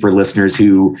especially for listeners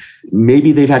who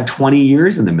maybe they've had 20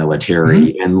 years in the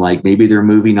military, and like maybe they're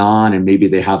moving on, and maybe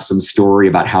they have some story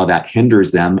about how that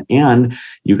hinders them. And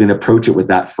you can approach it with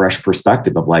that fresh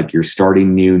perspective of like, you're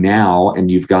starting new now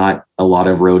and you've got a lot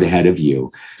of road ahead of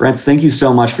you. France, thank you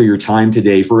so much for your time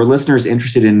today. For our listeners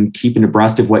interested in keeping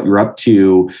abreast of what you're up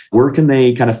to, where can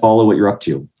they kind of follow what you're up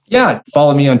to? Yeah,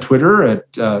 follow me on Twitter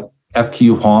at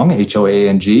FQ Hoang,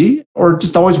 HOANG, or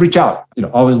just always reach out.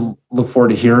 Always look forward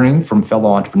to hearing from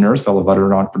fellow entrepreneurs, fellow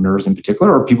veteran entrepreneurs in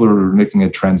particular, or people who are making a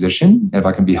transition, and if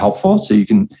I can be helpful. So you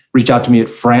can reach out to me at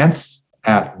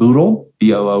France@Boodle,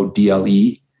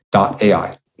 BOODLE.ai.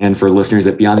 And for listeners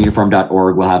at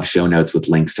beyondtheuniform.org, we'll have show notes with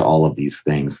links to all of these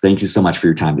things. Thank you so much for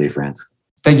your time today, France.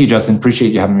 Thank you, Justin.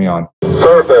 Appreciate you having me on.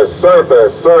 Surface.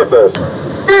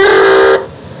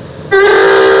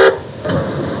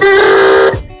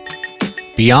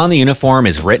 Beyond the Uniform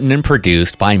is written and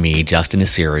produced by me, Justin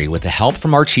Nassiri, with the help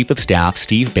from our Chief of Staff,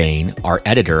 Steve Bain, our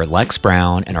editor, Lex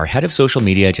Brown, and our Head of Social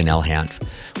Media, Janelle Hanf.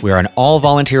 We are an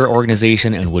all-volunteer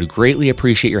organization and would greatly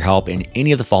appreciate your help in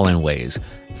any of the following ways.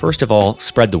 First of all,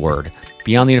 spread the word.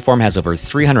 Beyond the Uniform has over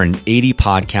 380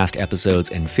 podcast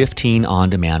episodes and 15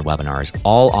 on-demand webinars,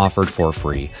 all offered for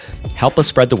free. Help us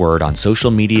spread the word on social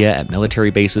media, at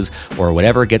military bases, or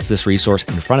whatever gets this resource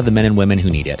in front of the men and women who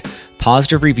need it.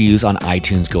 Positive reviews on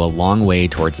iTunes go a long way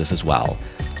towards this as well.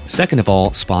 Second of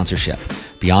all, sponsorship.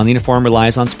 Beyond the Uniform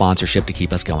relies on sponsorship to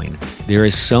keep us going. There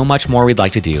is so much more we'd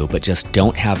like to do, but just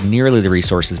don't have nearly the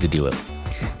resources to do it.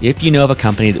 If you know of a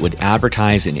company that would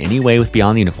advertise in any way with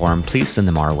Beyond the Uniform, please send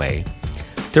them our way.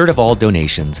 Third of all,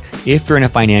 donations. If you're in a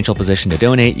financial position to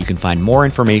donate, you can find more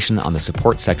information on the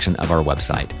support section of our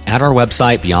website. At our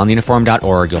website,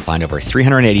 beyondtheuniform.org, you'll find over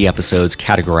 380 episodes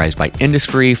categorized by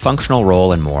industry, functional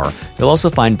role, and more. You'll also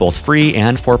find both free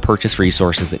and for-purchase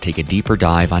resources that take a deeper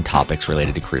dive on topics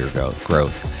related to career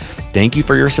growth. Thank you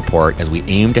for your support as we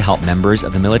aim to help members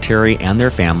of the military and their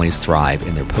families thrive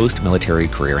in their post-military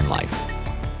career and life.